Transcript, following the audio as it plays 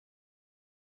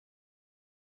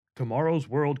Tomorrow's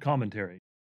World Commentary,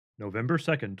 November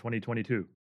 2nd, 2022.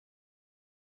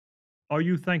 Are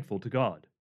You Thankful to God?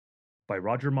 By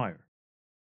Roger Meyer.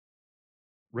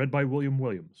 Read by William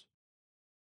Williams.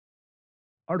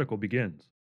 Article begins.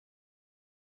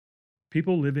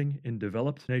 People living in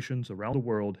developed nations around the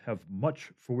world have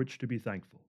much for which to be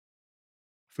thankful.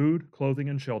 Food, clothing,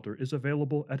 and shelter is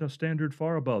available at a standard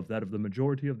far above that of the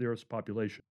majority of the Earth's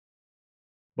population.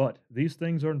 But these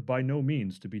things are by no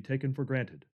means to be taken for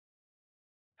granted.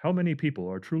 How many people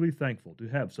are truly thankful to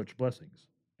have such blessings,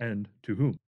 and to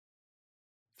whom?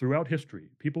 Throughout history,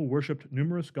 people worshipped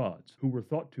numerous gods who were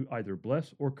thought to either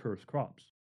bless or curse crops.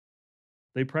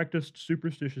 They practiced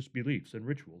superstitious beliefs and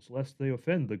rituals lest they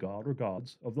offend the god or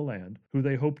gods of the land who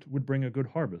they hoped would bring a good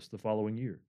harvest the following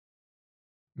year.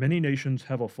 Many nations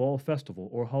have a fall festival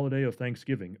or holiday of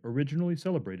Thanksgiving originally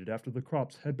celebrated after the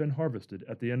crops had been harvested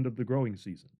at the end of the growing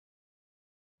season.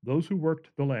 Those who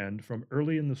worked the land from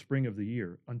early in the spring of the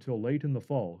year until late in the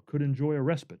fall could enjoy a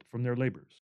respite from their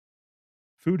labors.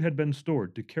 Food had been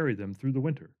stored to carry them through the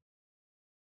winter.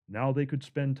 Now they could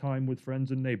spend time with friends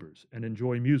and neighbors and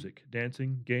enjoy music,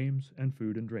 dancing, games, and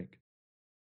food and drink.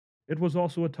 It was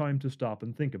also a time to stop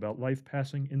and think about life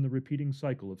passing in the repeating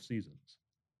cycle of seasons.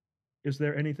 Is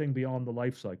there anything beyond the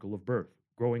life cycle of birth,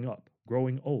 growing up,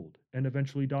 growing old, and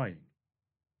eventually dying?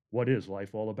 What is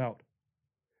life all about?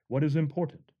 What is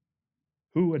important?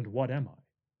 Who and what am I?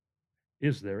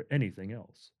 Is there anything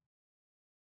else?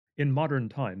 In modern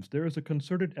times, there is a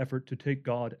concerted effort to take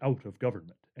God out of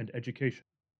government and education.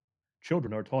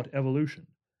 Children are taught evolution,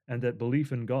 and that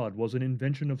belief in God was an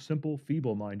invention of simple,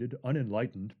 feeble-minded,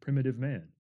 unenlightened, primitive man.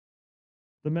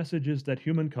 The message is that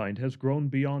humankind has grown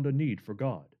beyond a need for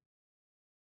God.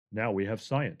 Now we have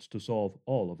science to solve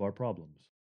all of our problems.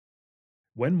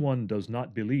 When one does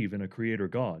not believe in a creator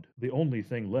God, the only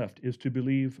thing left is to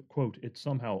believe, quote, it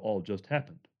somehow all just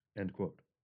happened, end quote.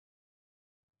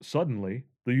 Suddenly,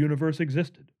 the universe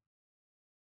existed.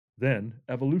 Then,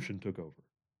 evolution took over.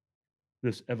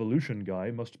 This evolution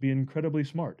guy must be incredibly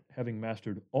smart, having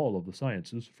mastered all of the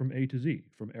sciences from A to Z,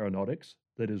 from aeronautics,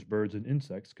 that is, birds and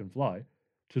insects can fly,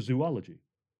 to zoology,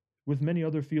 with many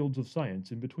other fields of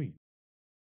science in between.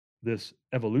 This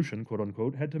evolution, quote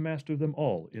unquote, had to master them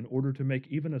all in order to make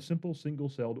even a simple single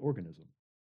celled organism.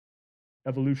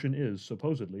 Evolution is,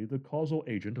 supposedly, the causal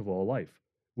agent of all life,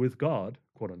 with God,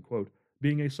 quote unquote,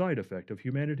 being a side effect of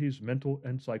humanity's mental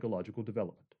and psychological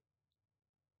development.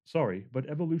 Sorry, but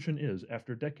evolution is,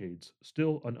 after decades,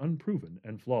 still an unproven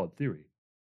and flawed theory.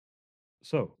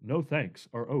 So, no thanks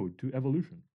are owed to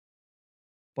evolution.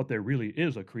 But there really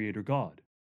is a creator God.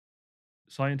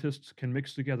 Scientists can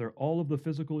mix together all of the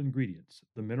physical ingredients,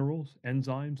 the minerals,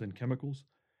 enzymes, and chemicals,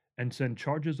 and send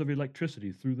charges of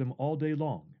electricity through them all day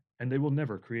long, and they will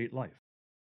never create life.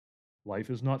 Life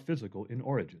is not physical in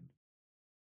origin.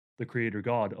 The Creator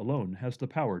God alone has the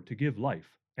power to give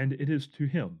life, and it is to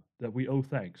Him that we owe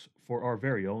thanks for our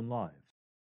very own lives.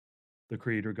 The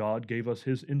Creator God gave us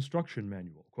His instruction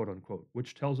manual, quote unquote,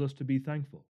 which tells us to be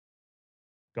thankful.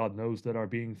 God knows that our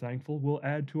being thankful will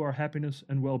add to our happiness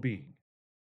and well-being.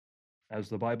 As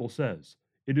the Bible says,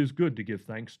 it is good to give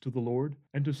thanks to the Lord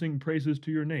and to sing praises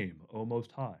to your name, O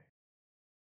Most High.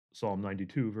 Psalm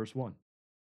 92, verse 1.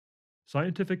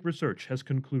 Scientific research has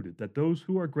concluded that those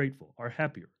who are grateful are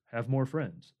happier, have more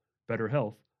friends, better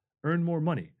health, earn more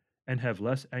money, and have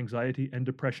less anxiety and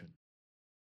depression.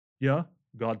 Yeah,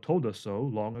 God told us so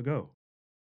long ago.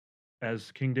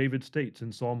 As King David states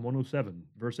in Psalm 107,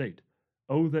 verse 8,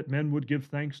 "Oh, that men would give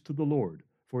thanks to the Lord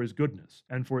for his goodness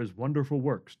and for his wonderful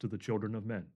works to the children of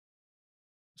men."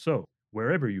 So,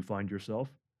 wherever you find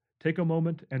yourself, take a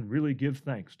moment and really give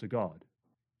thanks to God.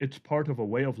 It's part of a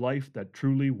way of life that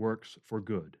truly works for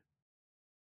good.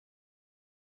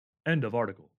 End of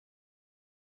article.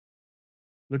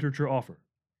 Literature offer.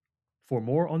 For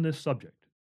more on this subject,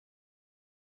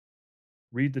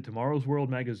 read the Tomorrow's World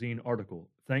magazine article,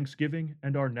 Thanksgiving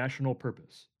and Our National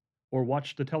Purpose, or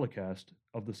watch the telecast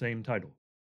of the same title.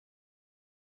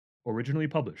 Originally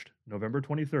published November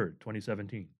 23,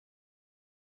 2017.